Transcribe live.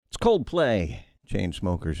Coldplay,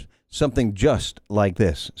 Chainsmokers, something just like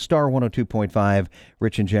this. Star 102.5,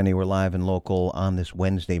 Rich and Jenny were live and local on this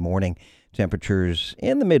Wednesday morning. Temperatures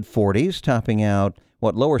in the mid-40s, topping out,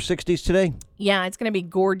 lower 60s today? Yeah, it's going to be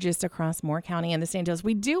gorgeous across Moore County and the Sandhills.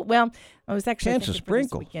 I was actually chance of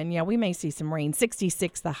sprinkles. Weekend. Yeah, we may see some rain.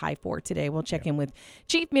 66 the high for today. We'll check in with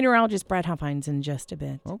Chief Meteorologist Brad Huffines in just a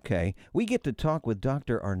bit. Okay. We get to talk with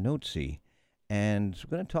Dr. Arnoczy, and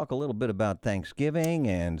we're going to talk a little bit about Thanksgiving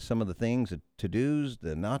and some of the things, the to-dos,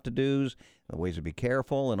 the not-to-dos, the ways to be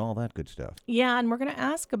careful and all that good stuff. Yeah, and we're going to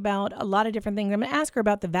ask about a lot of different things. I'm going to ask her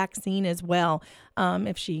about the vaccine as well,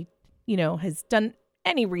 if she, has done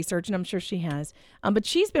any research, and I'm sure she has. But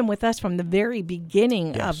she's been with us from the very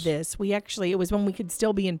beginning of this. It was when we could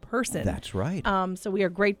still be in person. That's right. So we are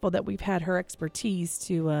grateful that we've had her expertise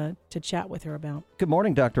to chat with her about. Good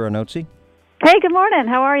morning, Dr. Arnoczy. Hey, good morning.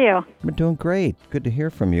 How are you? We're doing great. Good to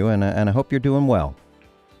hear from you, and I hope you're doing well.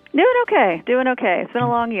 Doing okay. It's been a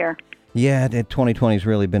long year. Yeah, 2020 has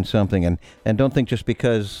really been something, and don't think just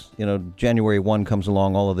because, January 1 comes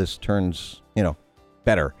along, all of this turns,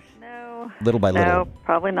 better. No. Little by little. No,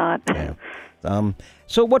 probably not. Yeah.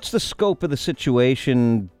 So what's the scope of the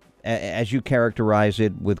situation as you characterize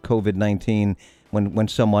it with COVID-19 when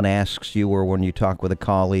someone asks you or when you talk with a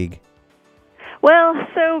colleague? Well,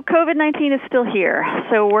 so COVID-19 is still here,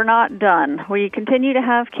 so we're not done. We continue to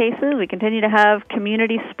have cases. We continue to have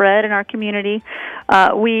community spread in our community.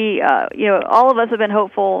 All of us have been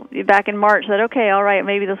hopeful back in March that, okay, all right,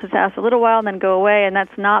 maybe this will last a little while and then go away, and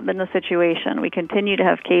that's not been the situation. We continue to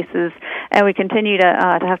have cases, and we continue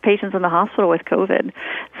to have patients in the hospital with COVID.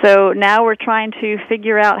 So now we're trying to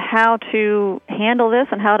figure out how to handle this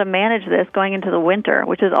and how to manage this going into the winter,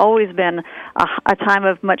 which has always been a time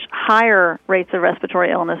of much higher rates of respiratory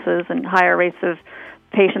illnesses and higher rates of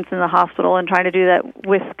patients in the hospital, and trying to do that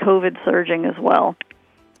with COVID surging as well.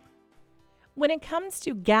 When it comes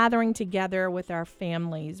to gathering together with our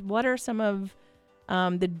families, what are some of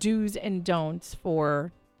the do's and don'ts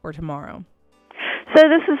for tomorrow? So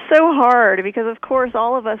this is so hard because, of course,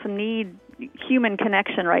 all of us need human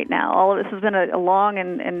connection right now. All of this has been a long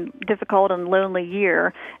and difficult and lonely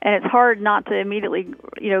year, and it's hard not to immediately,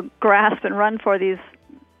 grasp and run for these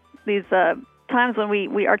times when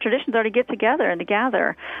our traditions are to get together and to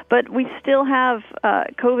gather. But we still have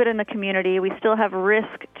COVID in the community. We still have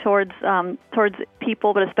risk towards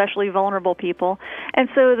people, but especially vulnerable people. And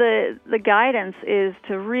so the guidance is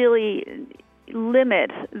to really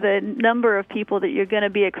limit the number of people that you're going to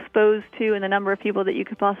be exposed to and the number of people that you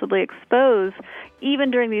could possibly expose,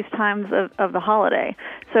 even during these times of the holiday.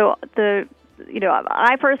 So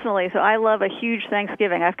I personally, I love a huge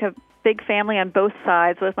Thanksgiving. I've got big family on both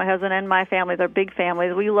sides. Both my husband and my families are big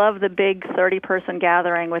families. We love the big 30-person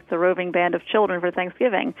gathering with the roving band of children for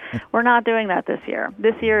Thanksgiving. We're not doing that this year.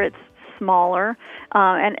 This year it's smaller,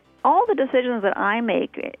 and all the decisions that I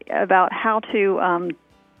make about how to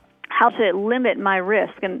limit my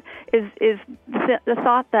risk and is the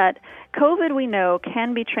thought that COVID, we know,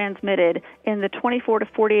 can be transmitted in the 24 to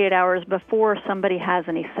 48 hours before somebody has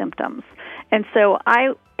any symptoms. And so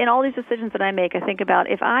in all these decisions that I make, I think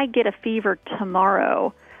about, if I get a fever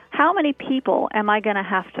tomorrow, how many people am I going to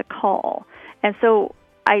have to call? And so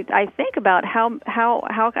I think about how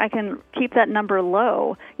I can keep that number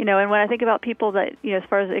low, and when I think about people that, as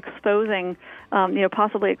far as exposing,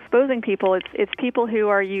 possibly exposing people, it's people who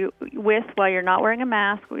are you with while you're not wearing a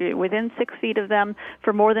mask, within 6 feet of them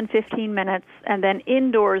for more than 15 minutes, and then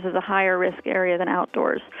indoors is a higher risk area than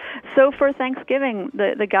outdoors. So for Thanksgiving,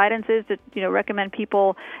 the guidance is to, recommend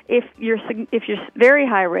people, if you're very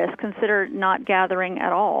high risk, consider not gathering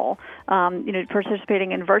at all,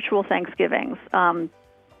 participating in virtual Thanksgivings.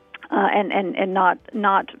 And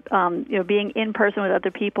not being in person with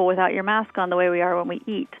other people without your mask on, the way we are when we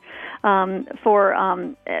eat.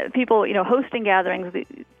 For people, hosting gatherings,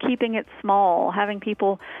 keeping it small, having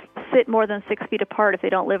people sit more than 6 feet apart if they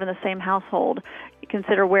don't live in the same household.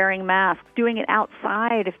 Consider wearing masks, doing it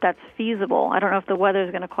outside if that's feasible. I don't know if the weather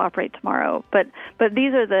is going to cooperate tomorrow, but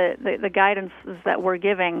these are the guidances that we're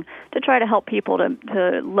giving to try to help people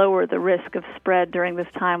to lower the risk of spread during this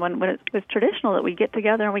time when it's traditional that we get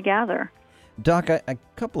together and we gather. Doc, a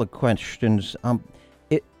couple of questions.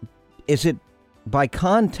 Is it by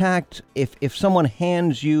contact, if someone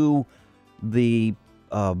hands you the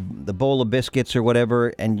bowl of biscuits or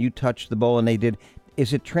whatever and you touch the bowl and they did,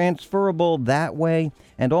 is it transferable that way?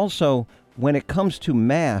 And also, when it comes to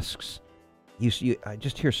masks, I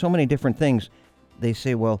just hear so many different things. They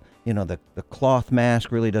say, well, the cloth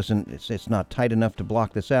mask really doesn't, it's not tight enough to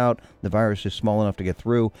block this out. The virus is small enough to get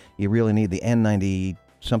through. You really need the N90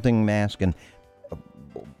 something mask. And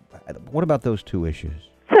what about those two issues?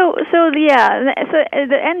 So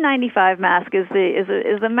The N95 mask is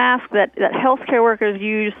the mask that healthcare workers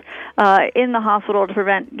use in the hospital to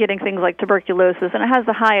prevent getting things like tuberculosis, and it has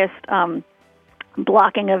the highest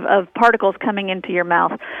blocking of particles coming into your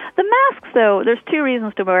mouth. The masks, though, there's two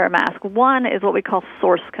reasons to wear a mask. One is what we call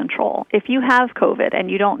source control. If you have COVID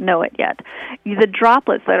and you don't know it yet, the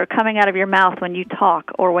droplets that are coming out of your mouth when you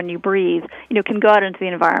talk or when you breathe, can go out into the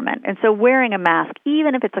environment. And so wearing a mask,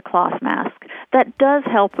 even if it's a cloth mask, that does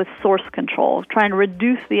help with source control, trying to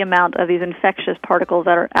reduce the amount of these infectious particles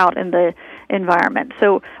that are out in the environment.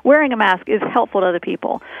 So wearing a mask is helpful to other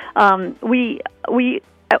people.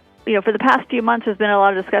 For the past few months, there's been a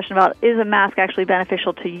lot of discussion about, is a mask actually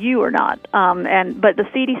beneficial to you or not? But the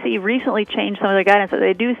CDC recently changed some of their guidance that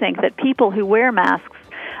they do think that people who wear masks,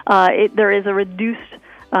 there is a reduced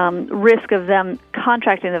risk of them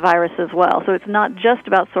contracting the virus as well. So it's not just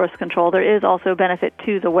about source control. There is also benefit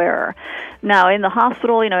to the wearer. Now, in the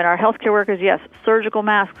hospital, in our healthcare workers, yes, surgical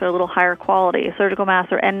masks are a little higher quality. Surgical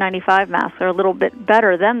masks or N95 masks are a little bit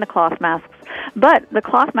better than the cloth masks. But the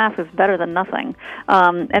cloth mask is better than nothing.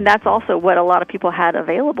 And that's also what a lot of people had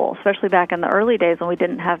available, especially back in the early days when we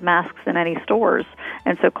didn't have masks in any stores.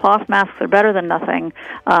 And so cloth masks are better than nothing.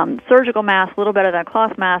 Surgical masks, a little better than a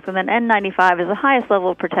cloth mask. And then N95 is the highest level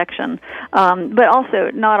of protection, but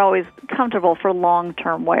also not always comfortable for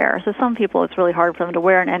long-term wear. So some people, it's really hard for them to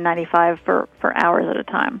wear an N95 for hours at a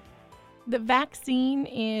time. The vaccine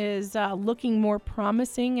is looking more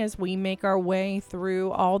promising as we make our way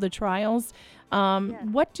through all the trials. Yes.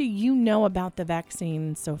 What do you know about the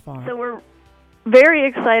vaccine so far? So we're very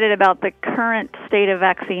excited about the current state of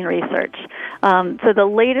vaccine research. So the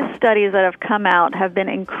latest studies that have come out have been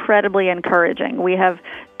incredibly encouraging. We have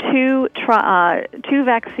two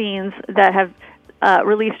vaccines that have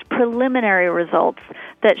released preliminary results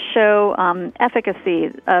that show efficacy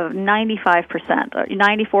of 95%,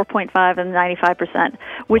 94.5 and 95%,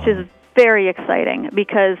 which is very exciting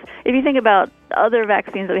because if you think about other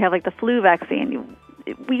vaccines that we have, like the flu vaccine,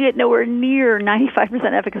 we get nowhere near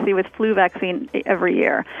 95% efficacy with flu vaccine every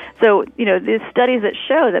year. So, these studies that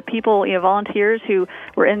show that people, volunteers who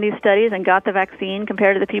were in these studies and got the vaccine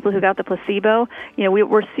compared to the people who got the placebo,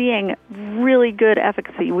 we're seeing really good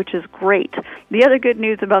efficacy, which is great. The other good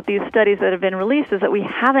news about these studies that have been released is that we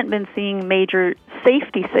haven't been seeing major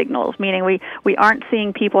safety signals, meaning we aren't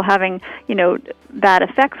seeing people having, bad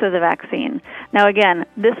effects of the vaccine. Now, again,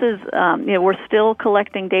 this is, we're still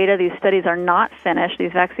collecting data. These studies are not finished.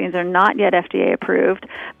 These vaccines are not yet FDA approved.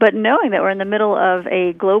 But knowing that we're in the middle of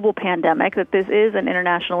a global pandemic, that this is an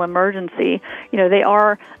international emergency, they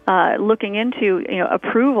are looking into,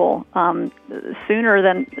 approval sooner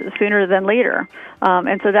than later.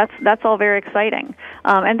 And so that's all very exciting.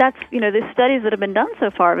 And that's, the studies that have been done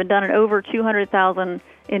so far have been done in over 200,000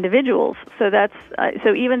 individuals. So that's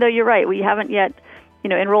so even though you're right, we haven't yet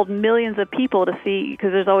enrolled millions of people to see,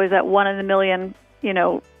 because there's always that 1 in a million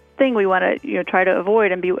thing we want to try to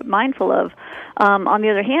avoid and be mindful of. On the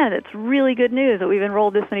other hand, it's really good news that we've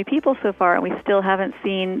enrolled this many people so far, and we still haven't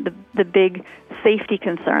seen the big safety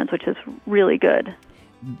concerns, which is really good.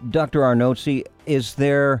 Dr. Arnoczy, is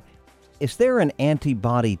there an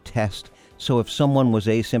antibody test? So if someone was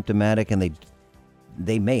asymptomatic and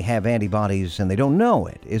they may have antibodies and they don't know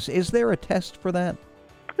it, is there a test for that?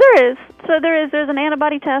 There is. So there's an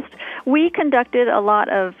antibody test. We conducted a lot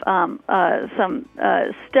of some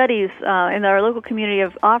studies in our local community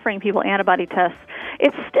of offering people antibody tests.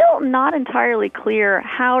 It's still not entirely clear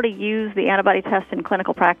how to use the antibody test in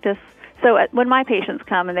clinical practice. So when my patients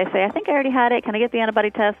come and they say, I think I already had it, can I get the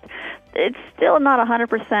antibody test? It's still not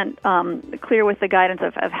 100% clear with the guidance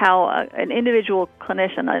of how an individual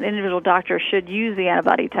clinician, an individual doctor should use the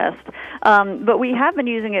antibody test. But we have been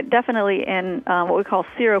using it definitely in what we call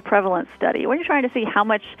seroprevalence study, when you're trying to see how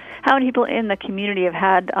many people in the community have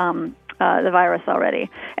had the virus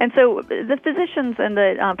already. And so the physicians and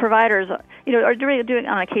the providers, are really doing it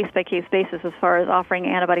on a case-by-case basis as far as offering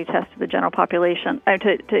antibody tests to the general population,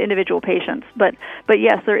 to individual patients. But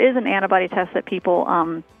yes, there is an antibody test that people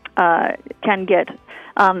can get.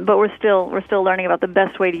 But we're still learning about the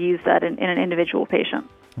best way to use that in an individual patient.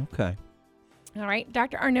 Okay. All right,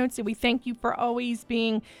 Dr. Arnoczy, we thank you for always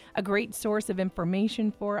being a great source of information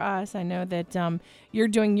for us. I know that you're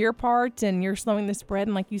doing your part and you're slowing the spread,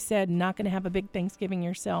 and like you said, not going to have a big Thanksgiving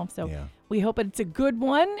yourself. So we hope it's a good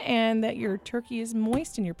one and that your turkey is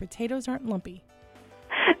moist and your potatoes aren't lumpy.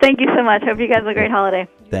 Thank you so much. Hope you guys have a great holiday.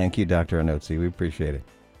 Thank you, Dr. Arnoczy. We appreciate it.